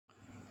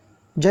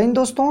जय हिंद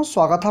दोस्तों,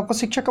 स्वागत है आपका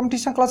शिक्षा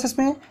कंपटीशन क्लासेस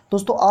में।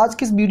 दोस्तों आज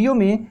की इस वीडियो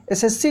में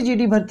एसएससी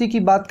जीडी भर्ती की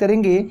बात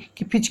करेंगे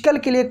कि फिजिकल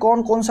के लिए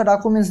कौन कौन सा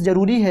डॉक्यूमेंट्स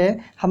ज़रूरी है।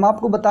 हम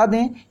आपको बता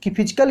दें कि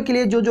फिजिकल के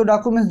लिए जो जो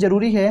डॉक्यूमेंट्स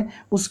ज़रूरी है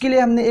उसके लिए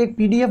हमने एक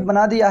पीडीएफ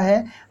बना दिया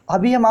है।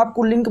 अभी हम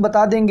आपको लिंक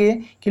बता देंगे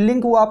कि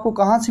लिंक वो आपको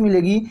कहाँ से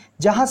मिलेगी,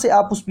 जहाँ से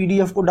आप उस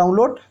पीडीएफ को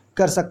डाउनलोड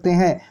कर सकते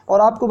हैं।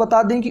 और आपको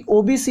बता दें कि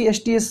ओबीसी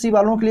एसटी एससी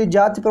वालों के लिए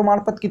जाति प्रमाण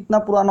पत्र कितना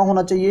पुराना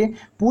होना चाहिए,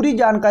 पूरी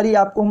जानकारी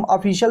आपको हम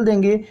ऑफिशियल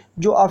देंगे,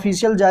 जो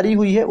ऑफिशियल जारी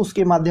हुई है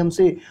उसके माध्यम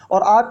से।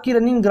 और आपकी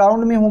रनिंग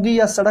ग्राउंड में होगी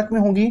या सड़क में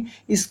होगी,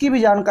 इसकी भी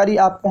जानकारी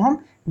आपको हम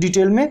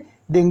डिटेल में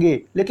देंगे।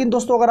 लेकिन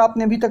दोस्तों अगर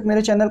आपने अभी तक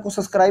मेरे चैनल को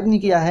सब्सक्राइब नहीं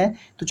किया है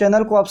तो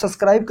चैनल को आप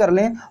सब्सक्राइब कर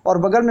लें और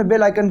बगल में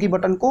बेल आइकन की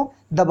बटन को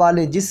दबा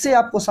लें, जिससे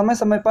आपको समय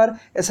समय पर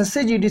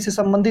एसएससी जीडी से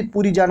संबंधित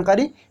पूरी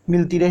जानकारी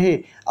मिलती रहे।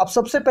 अब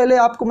सबसे पहले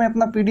आपको मैं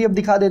अपना पीडीएफ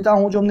दिखा देता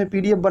हूं, जो हमने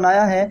पीडीएफ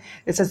बनाया है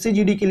एसएससी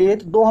जीडी के लिए।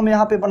 तो दो हम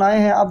यहाँ पे बनाए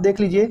हैं, आप देख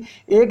लीजिए।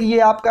 एक ये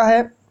आपका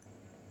है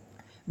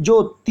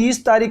जो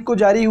 30 तारीख को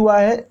जारी हुआ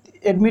है,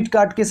 एडमिट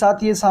कार्ड के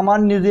साथ ये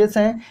सामान्य निर्देश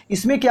हैं।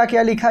 इसमें क्या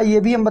क्या लिखा है ये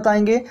भी हम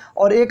बताएंगे,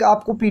 और एक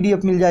आपको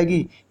पीडीएफ मिल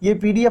जाएगी। ये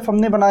पीडीएफ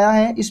हमने बनाया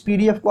है, इस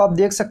पीडीएफ को आप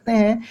देख सकते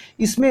हैं।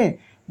 इसमें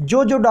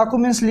जो जो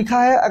डॉक्यूमेंट्स लिखा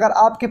है, अगर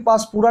आपके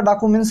पास पूरा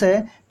डॉक्यूमेंट्स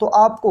है तो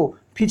आपको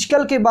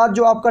फिजिकल के बाद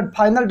जो आपका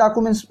फाइनल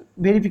डॉक्यूमेंट्स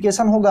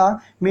वेरिफिकेशन होगा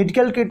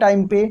मेडिकल के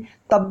टाइम पे,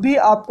 तब भी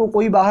आपको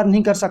कोई बाहर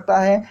नहीं कर सकता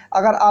है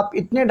अगर आप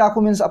इतने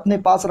डॉक्यूमेंट्स अपने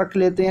पास रख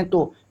लेते हैं।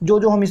 तो जो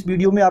जो हम इस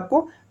वीडियो में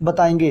आपको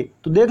बताएंगे,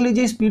 तो देख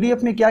लीजिए इस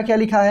पीडीएफ में क्या क्या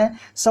लिखा है।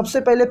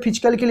 सबसे पहले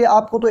फिजिकल के लिए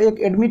आपको तो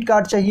एक एडमिट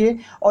कार्ड चाहिए,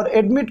 और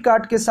एडमिट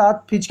कार्ड के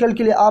साथ फिजिकल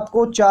के लिए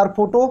आपको 4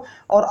 फोटो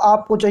और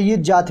आपको चाहिए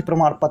जाति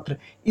प्रमाण पत्र।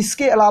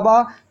 इसके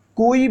अलावा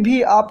कोई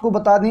भी, आपको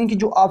बता दें कि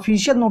जो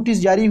ऑफिशियल नोटिस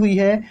जारी हुई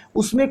है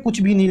उसमें कुछ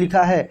भी नहीं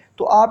लिखा है।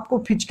 तो आपको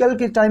फिजिकल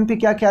के टाइम पे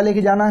क्या क्या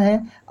लेके जाना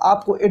है,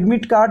 आपको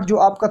एडमिट कार्ड जो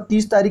आपका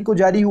 30 तारीख को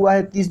जारी हुआ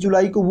है, 30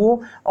 जुलाई को,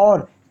 वो,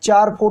 और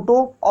 4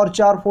 फोटो, और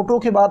 4 फोटो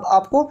के बाद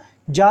आपको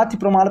जाति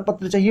प्रमाण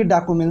पत्र चाहिए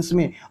डॉक्यूमेंट्स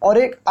में, और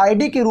एक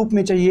आईडी के रूप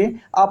में चाहिए।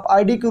 आप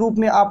आईडी के रूप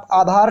में आप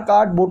आधार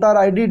card, voter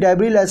ID,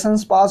 ड्राइवरी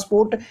licence,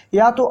 passport,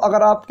 या तो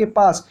अगर आपके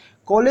पास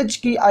कॉलेज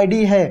की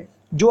आईडी है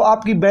जो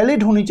आपकी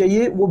वैलिड होनी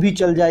चाहिए वो भी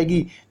चल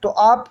जाएगी। तो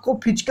आपको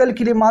फिजिकल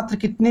के लिए मात्र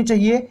कितने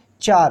चाहिए?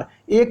 4।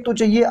 एक तो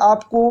चाहिए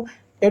आपको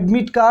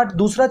एडमिट कार्ड,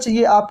 दूसरा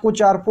चाहिए आपको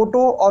 4 फोटो,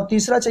 और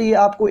तीसरा चाहिए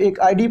आपको एक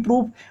आईडी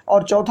प्रूफ,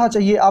 और चौथा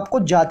चाहिए आपको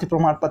जाति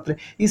प्रमाण पत्र।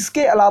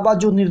 इसके अलावा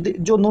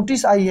जो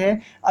नोटिस आई है,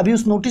 अभी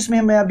उस नोटिस में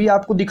मैं अभी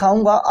आपको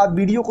दिखाऊंगा। आप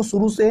वीडियो को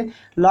शुरू से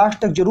लास्ट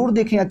तक जरूर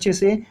देखें अच्छे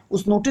से।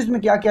 उस नोटिस में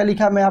क्या क्या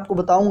लिखा मैं आपको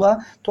बताऊंगा,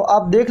 तो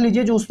आप देख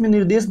लीजिए। जो उसमें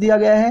निर्देश दिया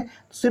गया है,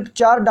 सिर्फ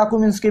 4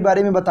 डॉक्यूमेंट्स के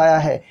बारे में बताया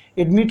है,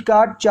 एडमिट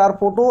कार्ड, 4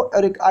 फोटो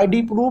और एक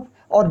आईडी प्रूफ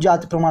और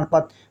जाति प्रमाण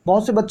पत्र।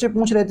 बहुत से बच्चे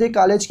पूछ रहे थे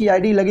कॉलेज की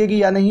आईडी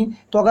लगेगी या नहीं,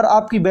 तो अगर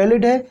आपकी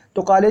वैलिड है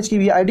तो कॉलेज की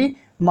भी आईडी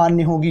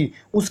मान्य होगी।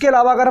 उसके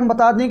अलावा अगर हम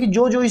बता दें कि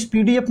जो जो इस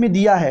पीडीएफ में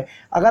दिया है,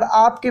 अगर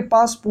आपके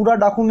पास पूरा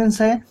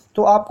डॉक्यूमेंट्स है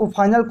तो आपको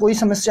फाइनल कोई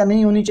समस्या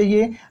नहीं होनी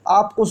चाहिए।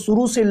 आपको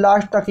शुरू से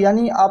लास्ट तक,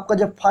 यानी आपका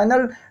जब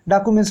फाइनल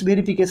डॉक्यूमेंट्स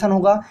वेरिफिकेशन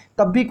होगा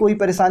तब भी कोई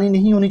परेशानी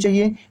नहीं होनी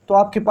चाहिए। तो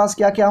आपके पास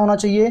क्या क्या होना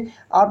चाहिए?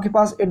 आपके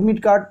पास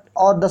एडमिट कार्ड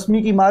और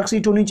 10वीं की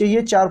मार्कशीट होनी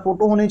चाहिए, 4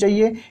 फोटो होने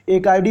चाहिए,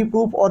 एक आईडी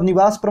प्रूफ और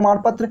निवास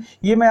प्रमाण पत्र।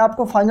 ये मैं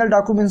आपको फाइनल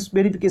डॉक्यूमेंट्स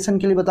वेरिफिकेशन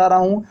के लिए बता रहा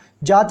हूँ।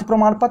 जाति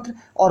प्रमाण पत्र,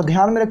 और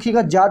ध्यान में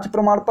रखिएगा जाति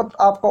प्रमाण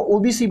पत्र आपका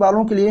ओबीसी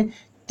वालों के लिए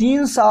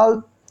 3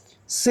 साल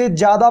से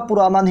ज़्यादा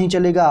पुराना नहीं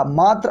चलेगा,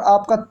 मात्र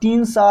आपका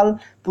 3 साल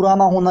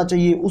पुराना होना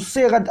चाहिए।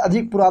 उससे अगर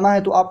अधिक पुराना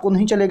है तो आपको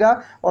नहीं चलेगा।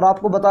 और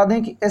आपको बता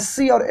दें कि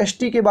एससी और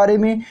एसटी के बारे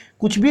में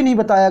कुछ भी नहीं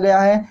बताया गया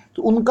है,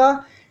 तो उनका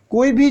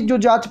कोई भी जो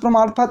जाति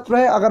प्रमाण पत्र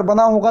है अगर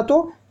बना होगा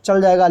तो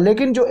चल जाएगा।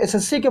 लेकिन जो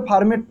एसएससी के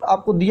फॉर्मेट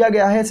आपको दिया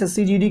गया है,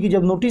 एसएससी जीडी की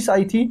जब नोटिस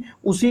आई थी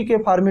उसी के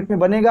फॉर्मेट में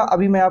बनेगा।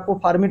 अभी मैं आपको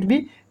फॉर्मेट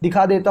भी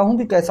दिखा देता हूं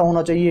कि कैसा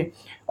होना चाहिए।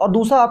 और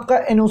दूसरा आपका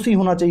एनओसी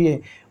होना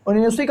चाहिए। और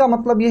एनओसी का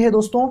मतलब ये है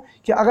दोस्तों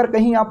कि अगर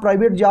कहीं आप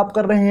प्राइवेट जॉब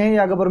कर रहे हैं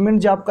या गवर्नमेंट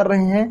जॉब कर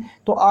रहे हैं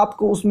तो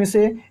आपको उसमें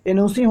से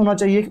एनओसी होना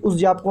चाहिए कि उस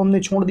जॉब को हमने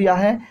छोड़ दिया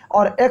है।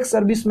 और एक्स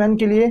सर्विसमैन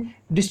के लिए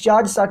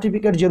डिस्चार्ज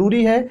सर्टिफिकेट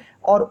ज़रूरी है,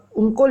 और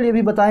उनको ये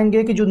भी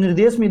बताएंगे कि जो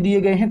निर्देश में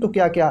दिए गए हैं तो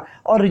क्या क्या।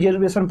 और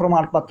रिजर्वेशन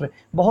प्रमाण पत्र,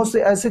 बहुत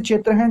से ऐसे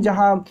क्षेत्र हैं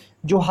जहाँ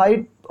जो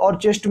हाइट और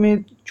चेस्ट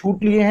में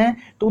छूट लिए हैं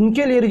तो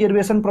उनके लिए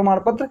रिजर्वेशन प्रमाण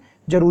पत्र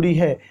जरूरी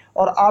है।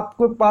 और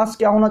आपके पास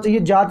क्या होना चाहिए?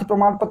 जाति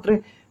प्रमाण पत्र।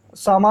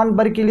 सामान्य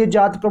वर्ग के लिए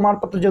जाति प्रमाण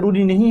पत्र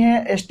जरूरी नहीं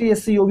है, एसटी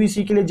एससी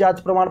ओबीसी के लिए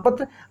जाति प्रमाण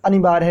पत्र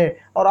अनिवार्य है।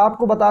 और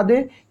आपको बता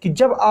दें कि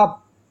जब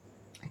आप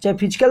चाहे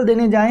फिजिकल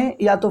देने जाएं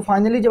या तो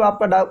फाइनली जब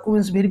आपका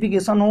डॉक्यूमेंट्स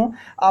वेरिफिकेशन हो,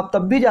 आप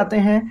तब भी जाते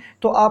हैं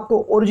तो आपको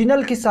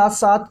ओरिजिनल के साथ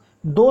साथ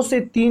 2 से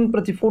 3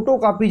 प्रति फोटो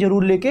कापी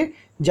जरूर लेके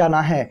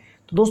जाना है।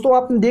 तो दोस्तों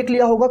आपने देख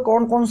लिया होगा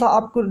कौन कौन सा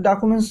आपको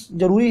डॉक्यूमेंट्स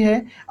ज़रूरी है।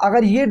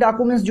 अगर ये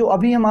डॉक्यूमेंट्स जो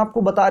अभी हम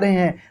आपको बता रहे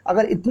हैं,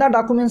 अगर इतना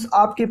डॉक्यूमेंट्स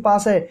आपके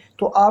पास है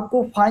तो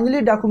आपको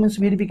फाइनली डॉक्यूमेंट्स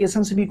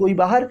वेरिफिकेशन से भी कोई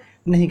बाहर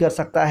नहीं कर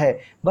सकता है।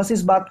 बस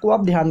इस बात को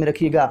आप ध्यान में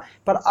रखिएगा।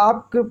 पर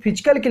आपको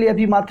फिजिकल के लिए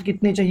अभी मात्र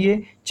कितने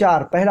चाहिए?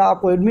 4। पहला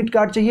आपको एडमिट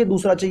कार्ड चाहिए,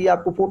 दूसरा चाहिए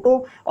आपको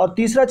फ़ोटो, और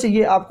तीसरा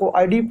चाहिए आपको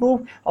ID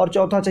प्रूफ, और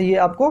चौथा चाहिए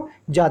आपको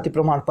जाति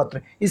प्रमाण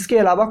पत्र। इसके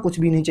अलावा कुछ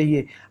भी नहीं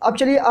चाहिए। अब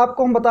चलिए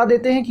आपको हम बता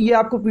देते हैं कि ये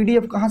आपको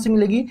PDF कहाँ से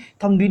मिलेगी।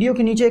 तो हम वीडियो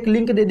के नीचे एक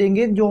लिंक दे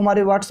देंगे जो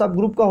हमारे WhatsApp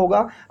ग्रुप का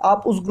होगा,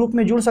 आप उस ग्रुप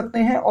में जुड़ सकते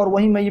हैं और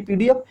वहीं मैं ये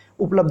PDF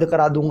उपलब्ध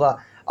करा दूंगा।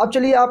 अब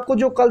चलिए आपको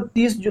जो कल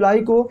 30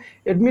 जुलाई को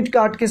एडमिट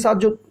कार्ड के साथ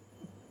जो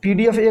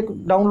PDF एक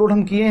डाउनलोड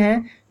हम किए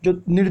हैं, जो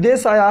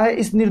निर्देश आया है,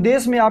 इस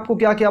निर्देश में आपको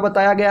क्या क्या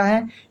बताया गया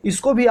है,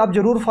 इसको भी आप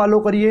ज़रूर फॉलो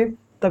करिए,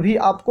 तभी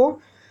आपको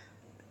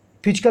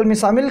फिजिकल में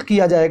शामिल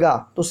किया जाएगा।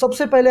 तो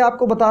सबसे पहले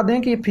आपको बता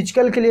दें कि ये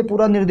फिजिकल के लिए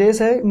पूरा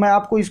निर्देश है। मैं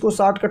आपको इसको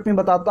शॉर्टकट में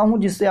बताता हूँ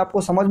जिससे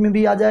आपको समझ में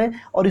भी आ जाए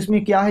और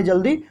इसमें क्या है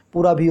जल्दी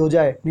पूरा भी हो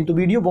जाए, नहीं तो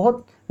वीडियो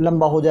बहुत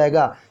लंबा हो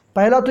जाएगा।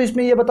 पहला तो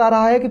इसमें ये बता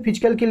रहा है कि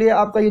फिजिकल के लिए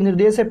आपका ये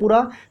निर्देश है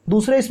पूरा।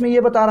 दूसरे इसमें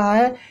ये बता रहा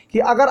है कि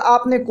अगर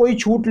आपने कोई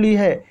छूट ली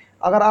है,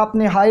 अगर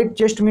आपने हाइट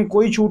चेस्ट में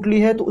कोई छूट ली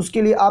है तो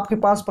उसके लिए आपके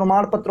पास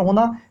प्रमाण पत्र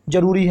होना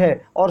जरूरी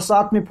है, और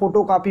साथ में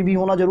फ़ोटो कापी भी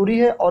होना जरूरी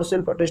है, और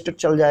सेल्फ अटेस्टेड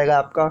चल जाएगा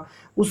आपका।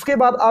 उसके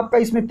बाद आपका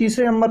इसमें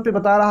तीसरे नंबर पे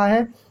बता रहा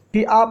है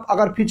कि आप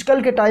अगर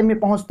फिजिकल के टाइम में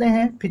पहुंचते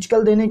हैं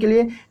फिजिकल देने के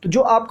लिए, तो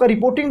जो आपका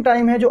रिपोर्टिंग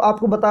टाइम है जो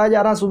आपको बताया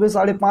जा रहा है सुबह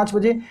 5:30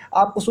 बजे,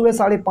 आपको सुबह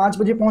 5:30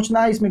 बजे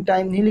पहुंचना है। इसमें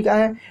टाइम नहीं लिखा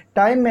है,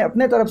 टाइम मैं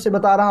अपने तरफ से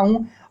बता रहा हूं।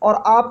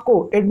 और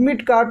आपको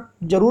एडमिट कार्ड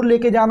जरूर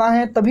लेके जाना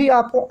है, तभी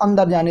आपको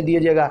अंदर जाने दिया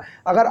जाएगा।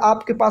 अगर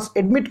आपके पास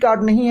एडमिट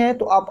कार्ड नहीं है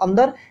तो आप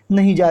अंदर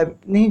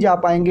नहीं जा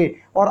पाएंगे।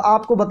 और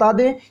आपको बता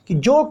दें कि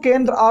जो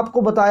केंद्र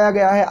आपको बताया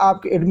गया है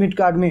आपके एडमिट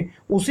कार्ड में,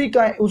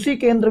 उसी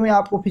केंद्र में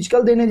आपको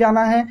फिजिकल देने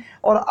जाना है।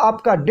 और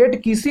आपका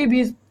डेट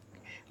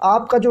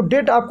आपका जो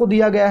डेट आपको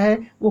दिया गया है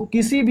वो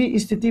किसी भी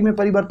स्थिति में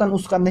परिवर्तन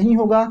उसका नहीं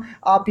होगा।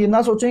 आप ये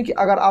ना सोचें कि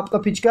अगर आपका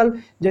फिजिकल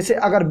जैसे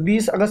अगर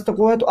 20 अगस्त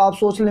को है तो आप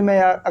सोच लें मैं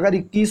अगर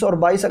 21 और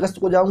 22 अगस्त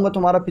को जाऊंगा तो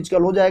हमारा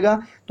फिजिकल हो जाएगा,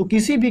 तो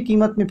किसी भी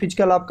कीमत में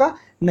फिजिकल आपका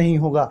नहीं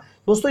होगा।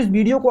 दोस्तों, इस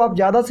वीडियो को आप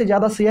ज़्यादा से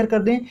ज़्यादा शेयर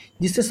कर दें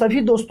जिससे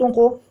सभी दोस्तों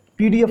को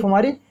PDF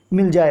हमारी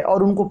मिल जाए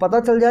और उनको पता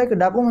चल जाए कि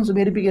डॉक्यूमेंट्स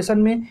वेरिफिकेशन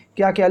में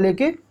क्या क्या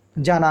लेके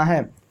जाना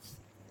है।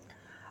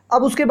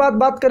 अब उसके बाद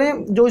बात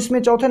करें जो इसमें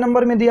चौथे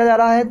नंबर में दिया जा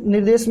रहा है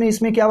निर्देश में,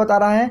 इसमें क्या बता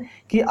रहा है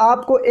कि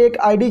आपको एक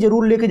ID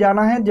जरूर लेके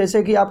जाना है,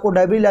 जैसे कि आपको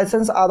ड्राइविंग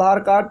लाइसेंस, आधार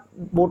card,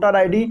 voter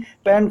ID,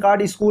 pan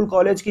card, school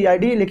college की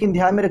ID। लेकिन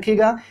ध्यान में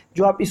रखिएगा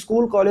जो आप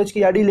स्कूल कॉलेज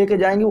की ID लेके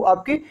जाएंगे वो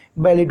आपकी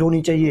वैलिड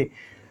होनी चाहिए।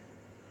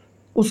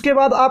 उसके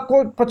बाद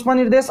आपको 5वां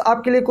निर्देश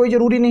आपके लिए कोई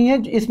ज़रूरी नहीं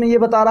है। इसमें यह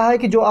बता रहा है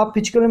कि जो आप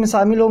फिजिकल में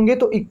शामिल होंगे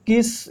तो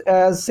 21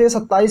 से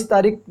 27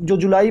 तारीख जो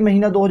जुलाई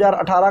महीना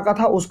 2018 का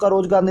था उसका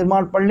रोजगार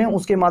निर्माण पढ़ लें,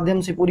 उसके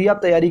माध्यम से पूरी आप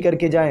तैयारी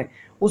करके जाएं।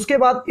 उसके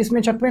बाद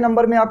इसमें 6वें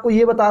नंबर में आपको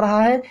ये बता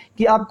रहा है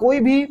कि आप कोई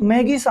भी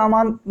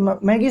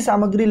महंगी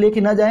सामग्री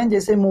लेके ना जाएं,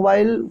 जैसे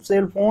mobile,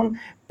 cell phone,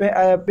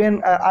 pen,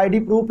 ID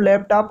proof,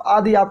 laptop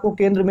आदि आपको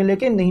केंद्र में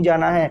लेके नहीं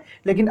जाना है।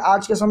 लेकिन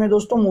आज के समय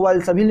दोस्तों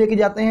मोबाइल सभी लेके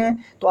जाते हैं,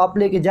 तो आप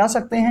लेके जा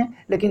सकते हैं,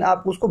 लेकिन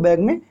आपको उसको बैग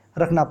में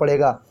रखना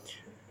पड़ेगा।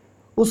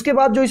 उसके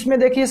बाद जो इसमें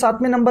देखिए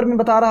 7वें नंबर में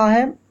बता रहा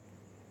है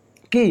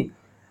कि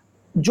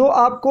जो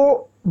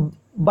आपको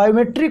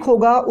बायोमेट्रिक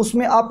होगा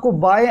उसमें आपको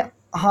बाएं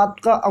हाथ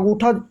का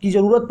अंगूठा की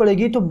ज़रूरत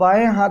पड़ेगी, तो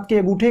बाएं हाथ के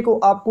अंगूठे को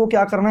आपको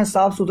क्या करना है,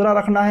 साफ़ सुथरा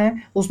रखना है,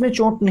 उसमें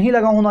चोट नहीं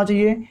लगा होना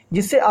चाहिए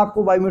जिससे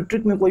आपको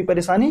बायोमेट्रिक में कोई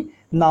परेशानी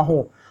ना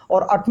हो।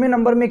 और 8वें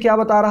नंबर में क्या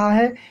बता रहा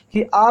है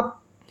कि आप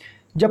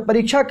जब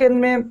परीक्षा केंद्र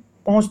में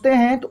पहुंचते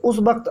हैं तो उस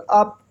वक्त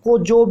आपको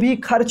जो भी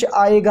खर्च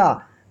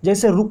आएगा,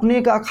 जैसे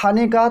रुकने का,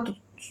 खाने का, तो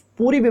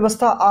पूरी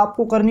व्यवस्था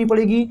आपको करनी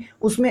पड़ेगी।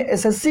 उसमें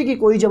SSC की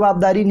कोई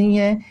जवाबदारी नहीं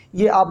है,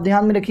 ये आप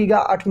ध्यान में रखिएगा।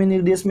 8वें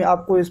निर्देश में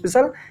आपको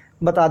स्पेशल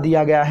बता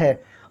दिया गया है।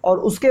 और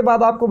उसके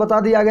बाद आपको बता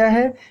दिया गया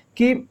है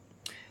कि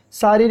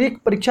शारीरिक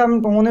परीक्षा में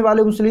होने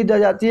वाले को सलाह दी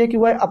जाती है कि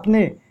वह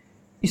अपने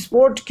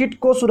स्पोर्ट किट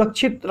को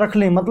सुरक्षित रख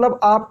लें। मतलब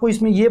आपको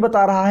इसमें यह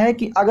बता रहा है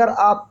कि अगर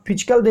आप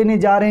फिजिकल देने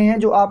जा रहे हैं,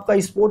 जो आपका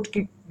स्पोर्ट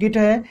किट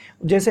है,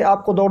 जैसे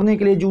आपको दौड़ने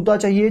के लिए जूता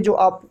चाहिए जो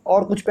आप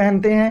और कुछ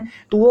पहनते हैं,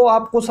 तो वो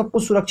आपको सब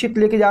कुछ सुरक्षित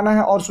लेके जाना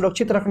है और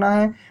सुरक्षित रखना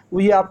है, वो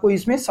ये आपको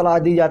इसमें सलाह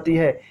दी जाती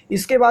है।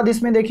 इसके बाद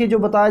इसमें देखिए जो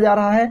बताया जा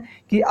रहा है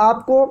कि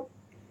आपको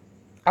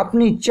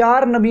अपनी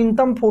 4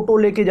 नवीनतम फ़ोटो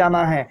लेके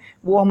जाना है,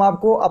 वो हम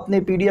आपको अपने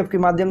PDF के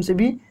माध्यम से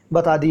भी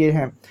बता दिए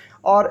हैं।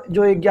 और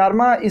जो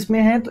 11वां इसमें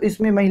है तो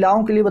इसमें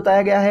महिलाओं के लिए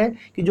बताया गया है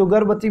कि जो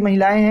गर्भवती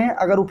महिलाएं हैं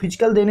अगर वो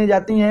फिजिकल देने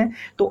जाती हैं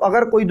तो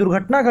अगर कोई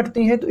दुर्घटना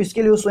घटती है तो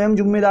इसके लिए वो स्वयं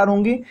जिम्मेदार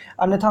होंगी,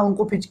 अन्यथा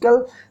उनको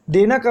फिजिकल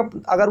देना का,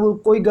 अगर वो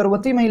कोई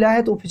गर्भवती महिला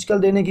है तो फिजिकल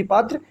देने की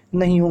पात्र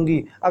नहीं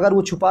होंगी। अगर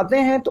वो छुपाते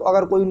हैं तो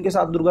अगर कोई उनके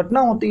साथ दुर्घटना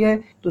होती है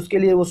तो उसके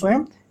लिए वो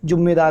स्वयं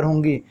जिम्मेदार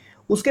होंगी।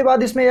 उसके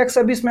बाद इसमें एक्स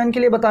सर्विसमैन के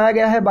लिए बताया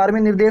गया है 12वें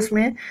निर्देश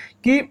में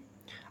कि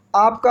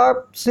आपका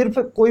सिर्फ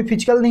कोई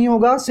फिजिकल नहीं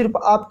होगा, सिर्फ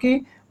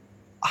आपकी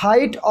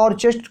हाइट और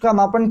चेस्ट का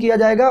मापन किया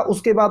जाएगा।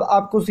 उसके बाद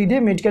आपको सीधे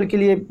मेडिकल के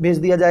लिए भेज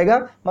दिया जाएगा,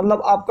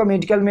 मतलब आपका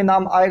मेडिकल में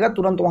नाम आएगा,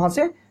 तुरंत वहाँ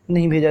से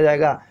नहीं भेजा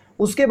जाएगा।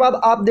 उसके बाद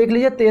आप देख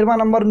लीजिए 13वां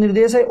नंबर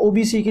निर्देश है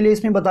OBC के लिए।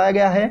 इसमें बताया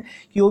गया है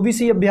कि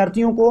OBC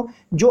अभ्यर्थियों को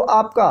जो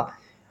आपका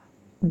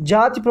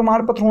जाति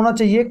प्रमाण पत्र होना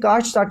चाहिए,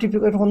 कास्ट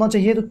सर्टिफिकेट होना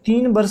चाहिए, तो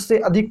 3 वर्ष से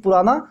अधिक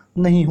पुराना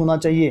नहीं होना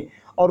चाहिए।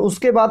 और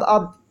उसके बाद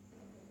आप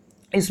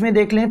इसमें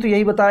देख लें तो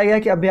यही बताया गया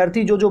है कि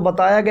अभ्यर्थी जो जो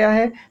बताया गया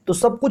है तो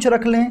सब कुछ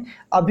रख लें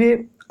अभी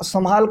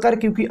संभाल कर,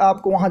 क्योंकि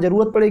आपको वहाँ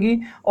ज़रूरत पड़ेगी।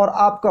 और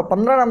आपका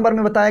 15 नंबर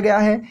में बताया गया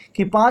है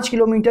कि 5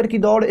 किलोमीटर की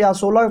दौड़ या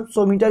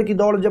 1600 मीटर की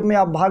दौड़ जब में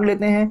आप भाग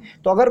लेते हैं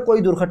तो अगर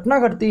कोई दुर्घटना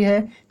घटती है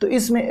तो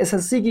इसमें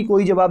एसएससी की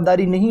कोई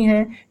जवाबदारी नहीं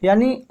है,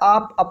 यानी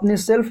आप अपने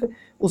सेल्फ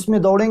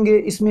उसमें दौड़ेंगे,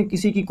 इसमें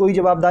किसी की कोई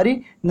जवाबदारी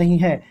नहीं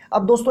है।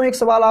 अब दोस्तों एक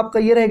सवाल आपका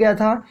ये रह गया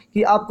था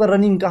कि आपका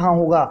रनिंग कहाँ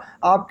होगा,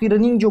 आपकी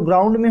रनिंग जो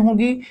ग्राउंड में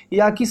होगी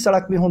या कि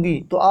सड़क में होगी।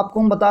 तो आपको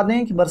हम बता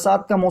दें कि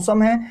बरसात का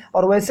मौसम है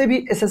और वैसे भी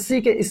एसएससी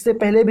के इससे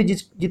पहले भी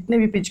जितने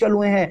भी फिजिकल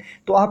हुए हैं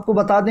तो आपको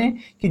बता दें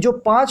कि जो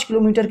 5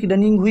 किलोमीटर की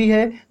रनिंग हुई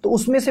है तो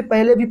उसमें से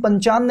पहले भी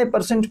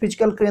 95%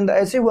 फिजिकल केंद्र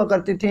ऐसे हुआ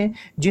करते थे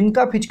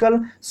जिनका फिजिकल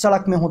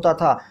सड़क में होता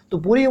था। तो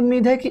पूरी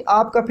उम्मीद है कि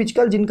आपका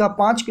फिजिकल जिनका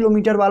 5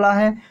 किलोमीटर वाला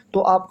है तो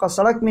आपका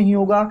सड़क में ही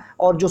होगा,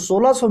 और जो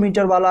 1600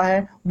 मीटर वाला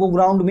है वो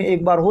ग्राउंड में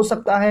एक बार हो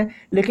सकता है।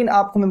 लेकिन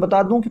आपको मैं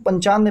बता दूं कि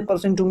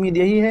 95% उम्मीद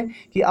यही है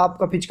कि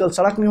आपका फिजिकल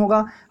सड़क में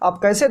होगा। आप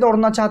कैसे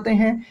दौड़ना चाहते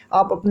हैं,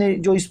 आप अपने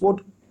जो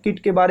स्पोर्ट किट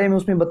के बारे में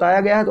उसमें बताया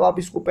गया है तो आप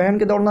इसको पहन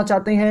के दौड़ना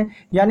चाहते हैं,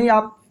 यानी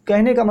आप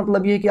कहने का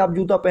मतलब ये है कि आप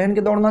जूता पहन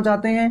के दौड़ना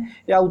चाहते हैं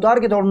या उतार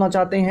के दौड़ना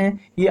चाहते हैं,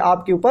 ये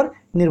आपके ऊपर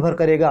निर्भर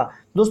करेगा।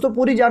 दोस्तों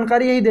पूरी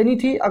जानकारी यही देनी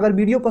थी। अगर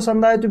वीडियो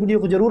पसंद आए तो वीडियो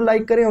को जरूर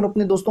लाइक करें और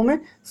अपने दोस्तों में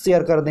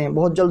शेयर कर दें।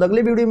 बहुत जल्द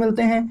अगले वीडियो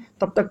मिलते हैं,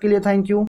 तब तक के लिए थैंक यू।